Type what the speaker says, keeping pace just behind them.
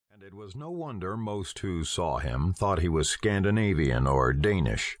And it was no wonder most who saw him thought he was Scandinavian or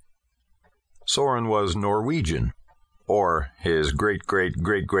Danish. Soren was Norwegian, or his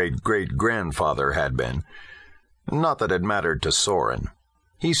great-great-great-great-great-grandfather had been. Not that it mattered to Soren.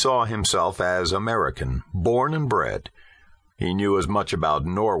 He saw himself as American, born and bred. He knew as much about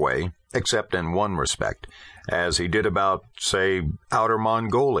Norway, except in one respect, as he did about, say, Outer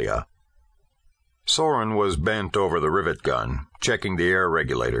Mongolia. Soren was bent over the rivet gun, checking the air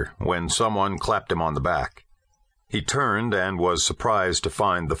regulator, when someone clapped him on the back. He turned and was surprised to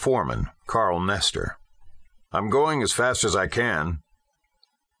find the foreman, Carl Nestor. "I'm going as fast as I can."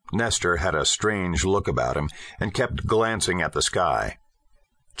 Nestor had a strange look about him and kept glancing at the sky.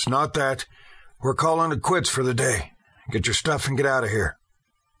 "It's not that. We're calling it quits for the day. Get your stuff and get out of here."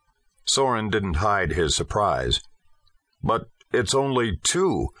 Soren didn't hide his surprise. "But it's only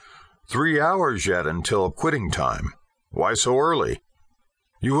 3 hours yet until quitting time. Why so early?"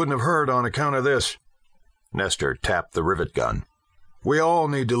 "You wouldn't have heard on account of this." Nestor tapped the rivet gun. "We all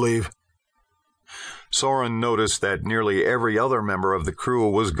need to leave." Soren noticed that nearly every other member of the crew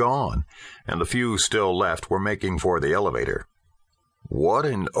was gone, and the few still left were making for the elevator. What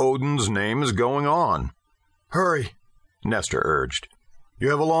in Odin's name is going on? "Hurry," Nestor urged. "You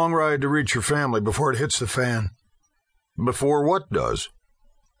have a long ride to reach your family before it hits the fan." "Before what does?"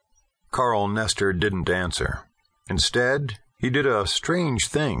 Carl Nestor didn't answer. Instead, he did a strange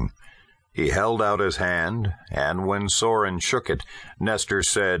thing. He held out his hand, and when Soren shook it, Nestor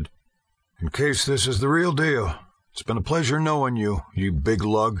said, "In case this is the real deal, it's been a pleasure knowing you, you big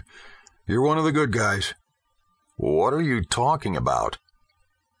lug. You're one of the good guys." "What are you talking about?"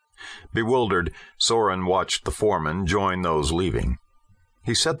 Bewildered, Soren watched the foreman join those leaving.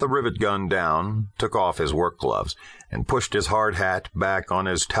 He set the rivet gun down, took off his work gloves, and pushed his hard hat back on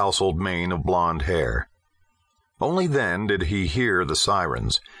his tousled mane of blonde hair. Only then did he hear the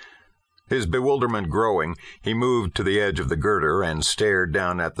sirens. His bewilderment growing, he moved to the edge of the girder and stared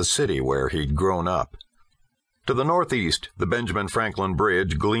down at the city where he'd grown up. To the northeast, the Benjamin Franklin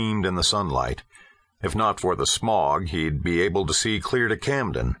Bridge gleamed in the sunlight. If not for the smog, he'd be able to see clear to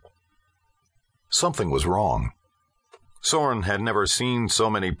Camden. Something was wrong. Soren had never seen so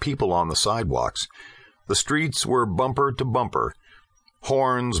many people on the sidewalks. The streets were bumper to bumper.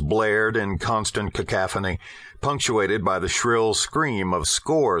 Horns blared in constant cacophony, punctuated by the shrill scream of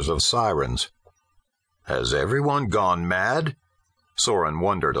scores of sirens. Has everyone gone mad? Soren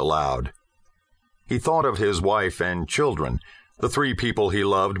wondered aloud. He thought of his wife and children, the 3 people he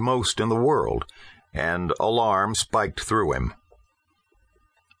loved most in the world, and alarm spiked through him.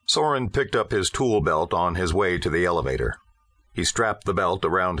 Soren picked up his tool belt on his way to the elevator. He strapped the belt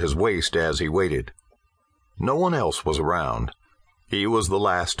around his waist as he waited. No one else was around. He was the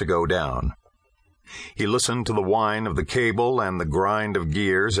last to go down. He listened to the whine of the cable and the grind of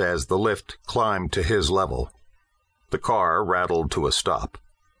gears as the lift climbed to his level. The car rattled to a stop.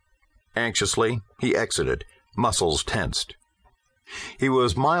 Anxiously, he exited, muscles tensed. He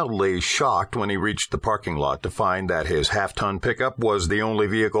was mildly shocked when he reached the parking lot to find that his half-ton pickup was the only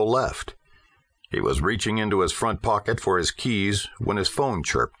vehicle left. He was reaching into his front pocket for his keys when his phone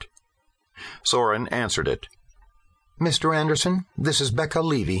chirped. Soren answered it. "Mr. Anderson, this is Becca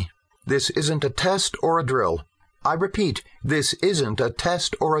Levy. This isn't a test or a drill. I repeat, this isn't a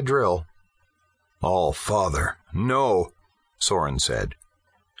test or a drill." "Oh, Father, no," Soren said.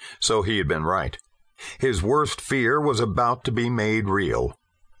 So he had been right. His worst fear was about to be made real.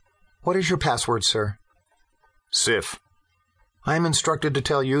 "What is your password, sir?" "Sif." "I am instructed to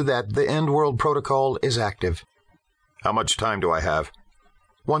tell you that the Endworld protocol is active." "How much time do I have?"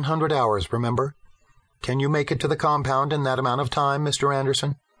 100 hours, remember? Can you make it to the compound in that amount of time, Mr.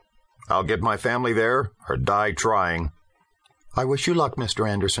 Anderson?" "I'll get my family there, or die trying." "I wish you luck, Mr.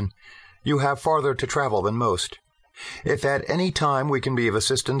 Anderson. You have farther to travel than most. If at any time we can be of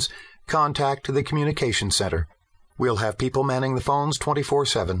assistance, contact the communications center. We'll have people manning the phones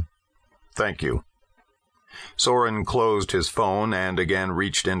 24/7. "Thank you." Soren closed his phone and again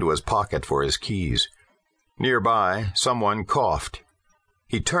reached into his pocket for his keys. Nearby, someone coughed.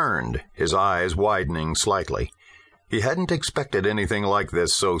 He turned, his eyes widening slightly. He hadn't expected anything like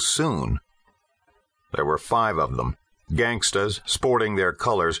this so soon. There were 5 of them, gangstas sporting their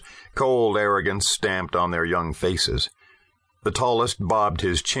colors, cold arrogance stamped on their young faces. The tallest bobbed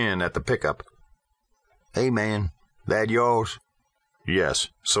his chin at the pickup. "Hey, man, that yours?" "Yes,"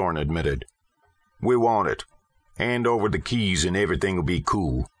 Soren admitted. "We want it. Hand over the keys and everything will be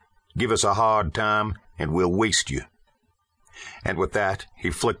cool. Give us a hard time and we'll waste you." And with that,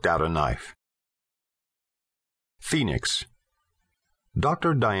 he flicked out a knife. Phoenix.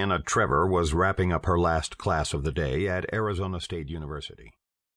 Dr. Diana Trevor was wrapping up her last class of the day at Arizona State University.